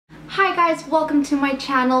Hi guys, welcome to my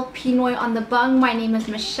channel Pinoy on the Bung. My name is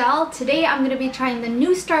Michelle. Today I'm going to be trying the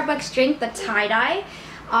new Starbucks drink, the tie-dye.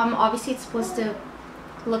 Obviously it's supposed to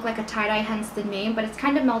look like a tie-dye, hence the name, but it's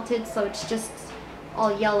kind of melted, so it's just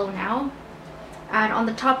all yellow now. And on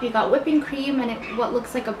the top you got whipping cream and what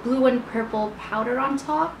looks like a blue and purple powder on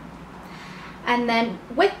top. And then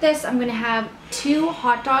with this I'm going to have 2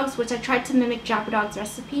 hot dogs, which I tried to mimic Japadog's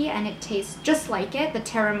recipe and it tastes just like it, the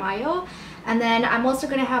teramayo. And then I'm also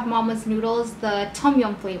going to have Mama's noodles, the tom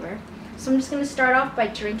yum flavor. So I'm just going to start off by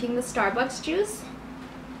drinking the Starbucks juice.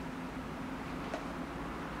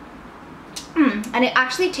 And it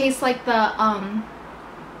actually tastes like the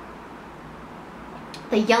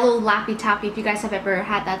yellow Laffy Taffy, if you guys have ever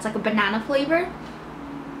had that. It's like a banana flavor.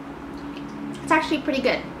 It's actually pretty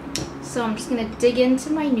good. So I'm just going to dig into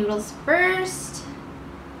my noodles first.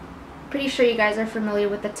 Pretty sure you guys are familiar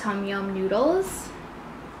with the tom yum noodles.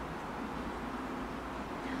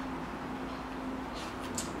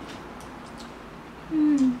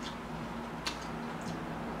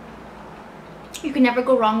 You can never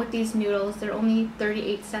go wrong with these noodles. They're only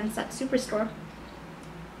 38 cents at Superstore.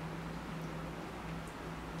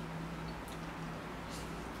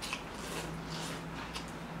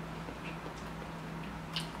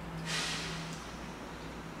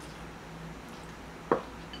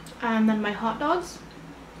 And then my hot dogs.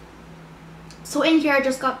 So in here I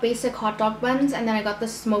just got basic hot dog buns, and then I got the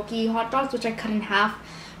smoky hot dogs, which I cut in half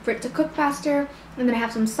for it to cook faster. And then I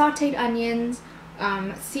have some sauteed onions,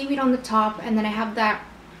 seaweed on the top, and then I have that,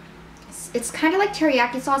 it's kind of like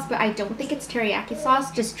teriyaki sauce, but I don't think it's teriyaki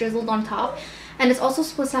sauce, just drizzled on top. And it's also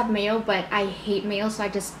supposed to have mayo, but I hate mayo, so I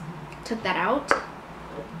just took that out.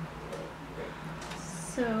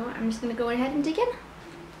 So I'm just gonna go ahead and dig in.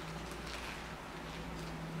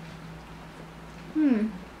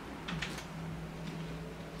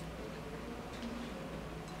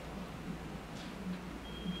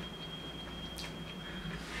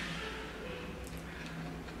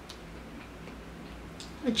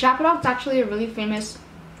 Japadog's actually a really famous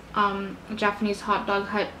Japanese hot dog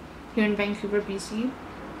hut here in Vancouver, BC.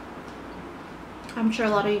 I'm sure a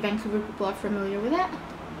lot of you Vancouver people are familiar with it.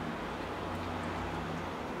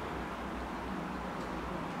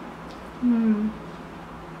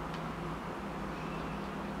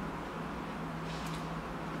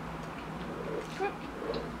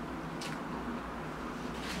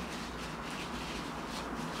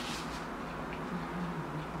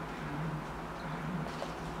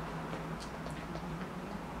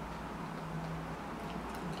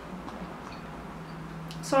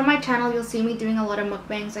 So on my channel you'll see me doing a lot of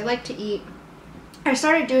mukbangs. I like to eat. I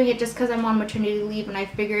started doing it just because I'm on maternity leave, and I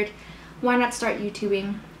figured why not start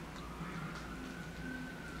YouTubing.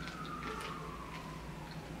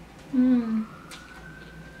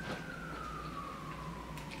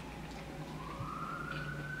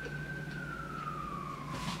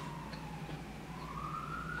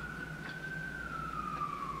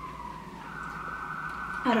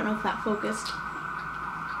 I don't know if that focused.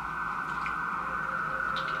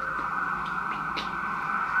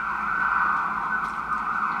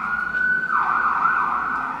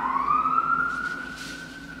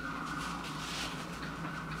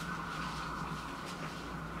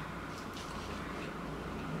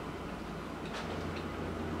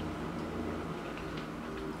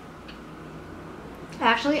 I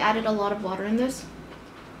actually added a lot of water in this.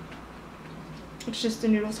 It's just the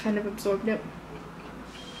noodles kind of absorbed it.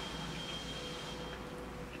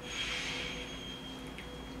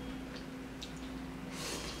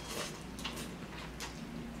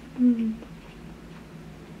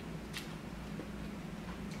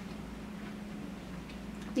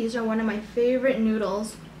 These are one of my favorite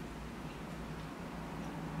noodles.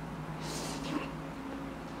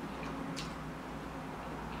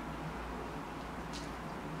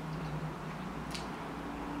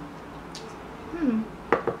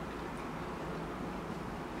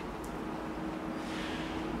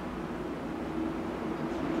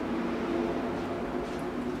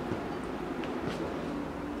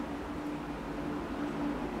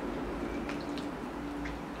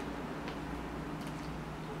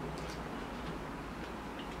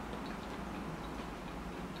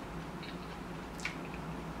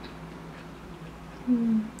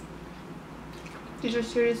 These are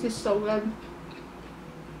seriously so good.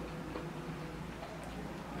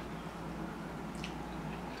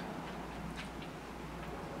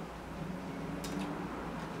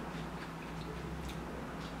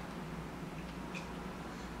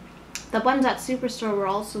 The buns at Superstore were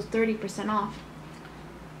also 30% off.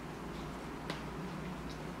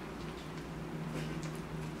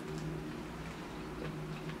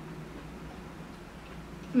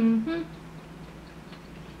 Mm-hmm.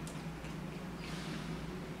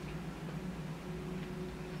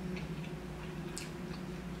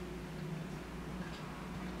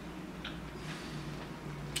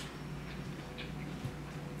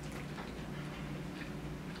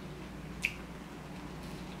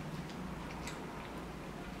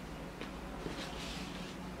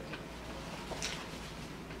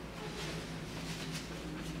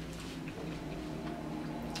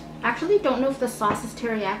 I actually don't know if the sauce is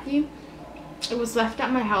teriyaki. It was left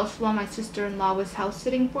at my house while my sister-in-law was house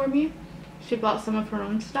sitting for me. She bought some of her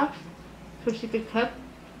own stuff so she could cook.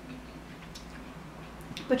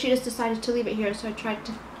 But she just decided to leave it here, so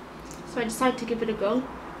I decided to give it a go.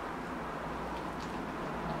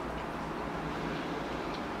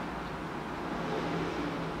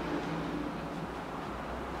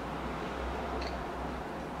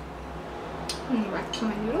 And back to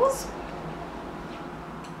my noodles.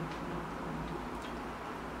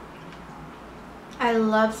 I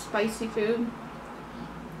love spicy food.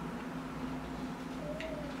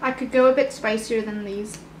 I could go a bit spicier than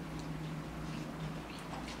these.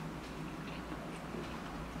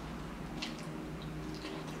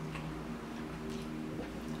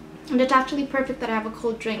 And it's actually perfect that I have a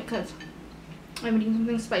cold drink because I'm eating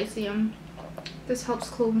something spicy and this helps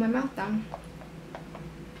cool my mouth down.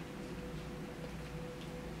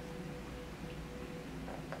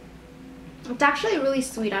 It's actually really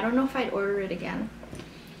sweet. I don't know if I'd order it again.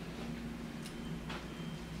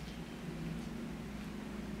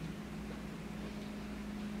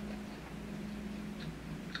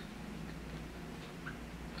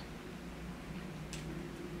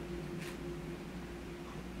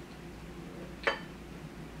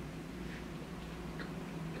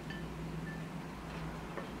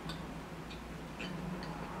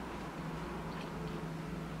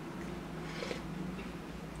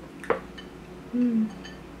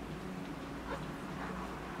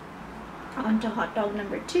 On to hot dog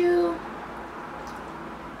number 2.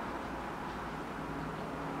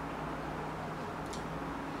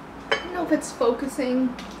 I don't know if it's focusing.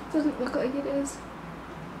 It doesn't look like it is.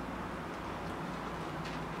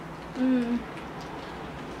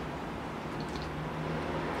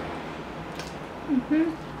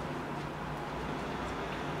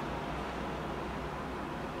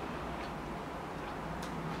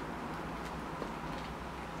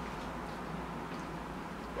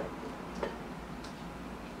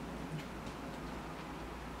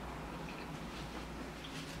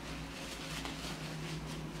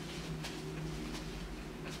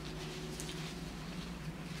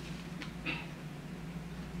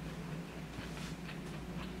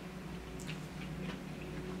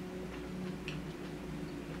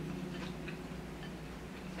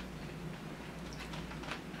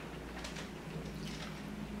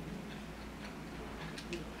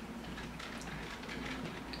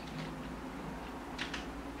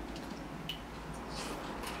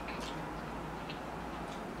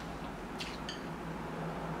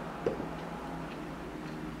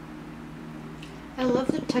 I love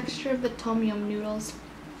the texture of the tom yum noodles.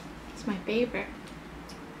 It's my favorite.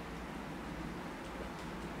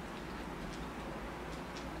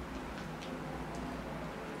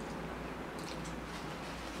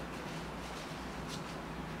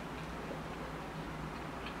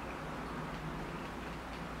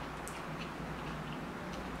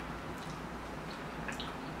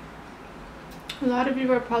 A lot of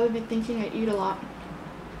you are probably thinking I eat a lot.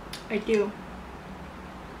 I do.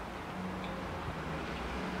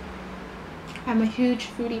 I'm a huge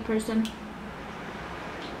foodie person.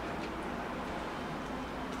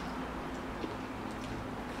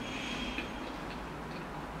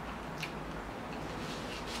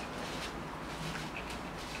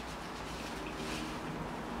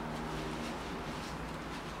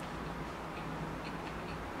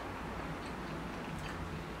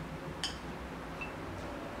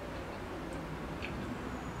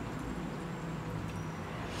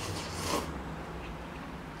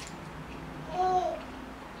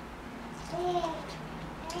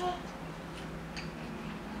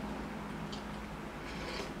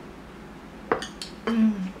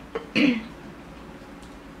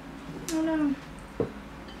 Oh no.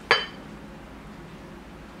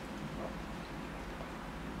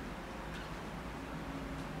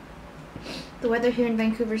 The weather here in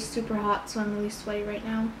Vancouver is super hot, so I'm really sweaty right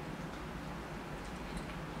now.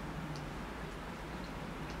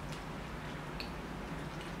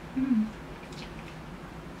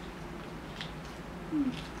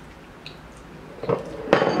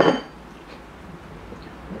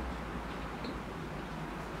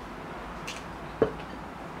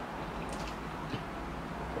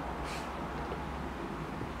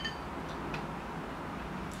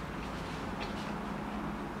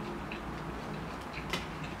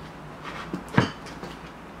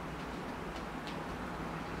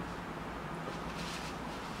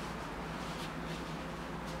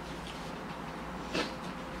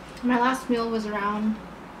 My last meal was around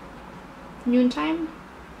noontime,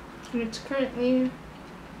 and it's currently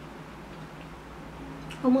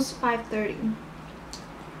almost 5:30.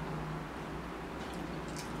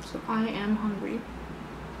 So I am hungry.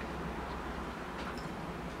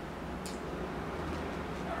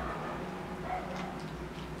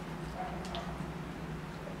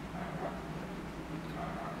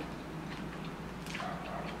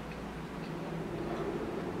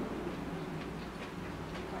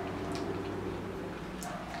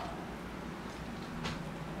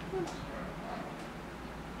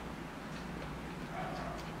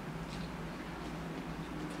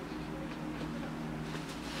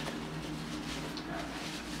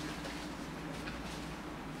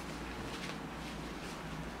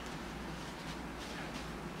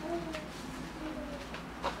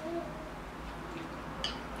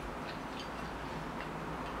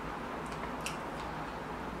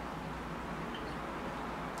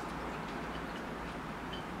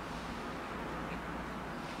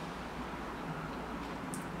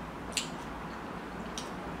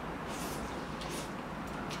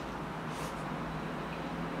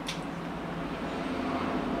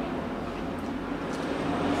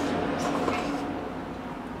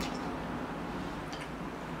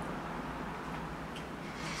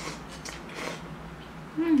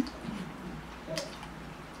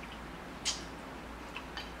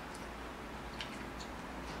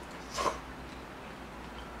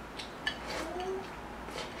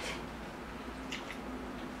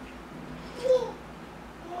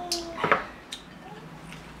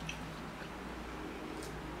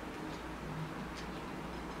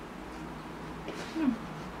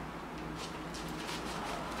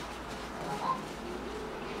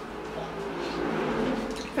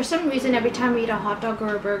 For some reason, every time I eat a hot dog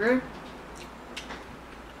or a burger,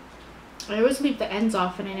 I always leave the ends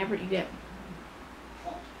off and I never eat it.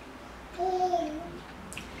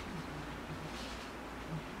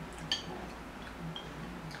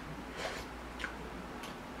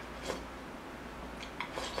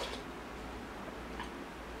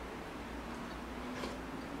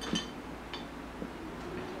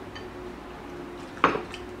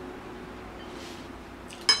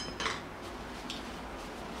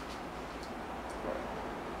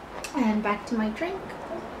 And back to my drink.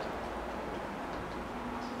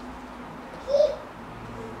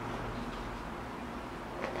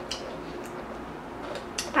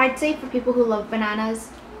 I'd say for people who love bananas,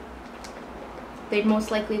 they'd most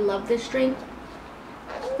likely love this drink.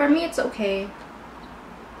 For me, it's okay.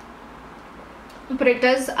 But it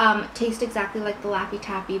does taste exactly like the Laffy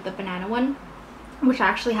Taffy, the banana one, which I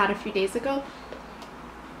actually had a few days ago.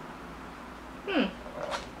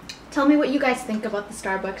 Tell me what you guys think about the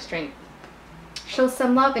Starbucks drink. Show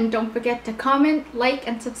some love and don't forget to comment, like,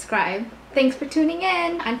 and subscribe. Thanks for tuning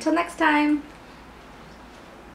in. Until next time.